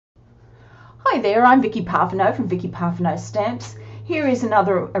Hi there, I'm Vicki Parfenow from Vicki Parfenow Stamps. Here is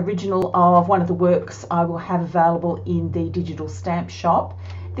another original of one of the works I will have available in the digital stamp shop.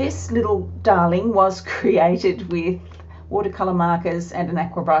 This little darling was created with watercolour markers and an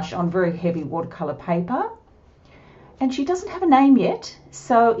aqua brush on very heavy watercolour paper. And she doesn't have a name yet,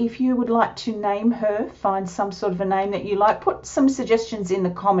 so if you would like to name her, find some sort of a name that you like, put some suggestions in the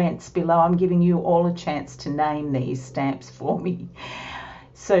comments below. I'm giving you all a chance to name these stamps for me.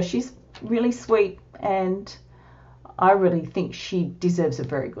 So she's really sweet and I really think she deserves a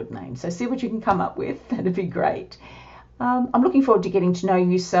very good name. So see what you can come up with, that'd be great. I'm looking forward to getting to know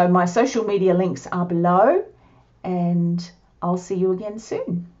you, so my social media links are below and I'll see you again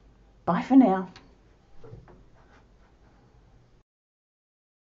soon. Bye for now.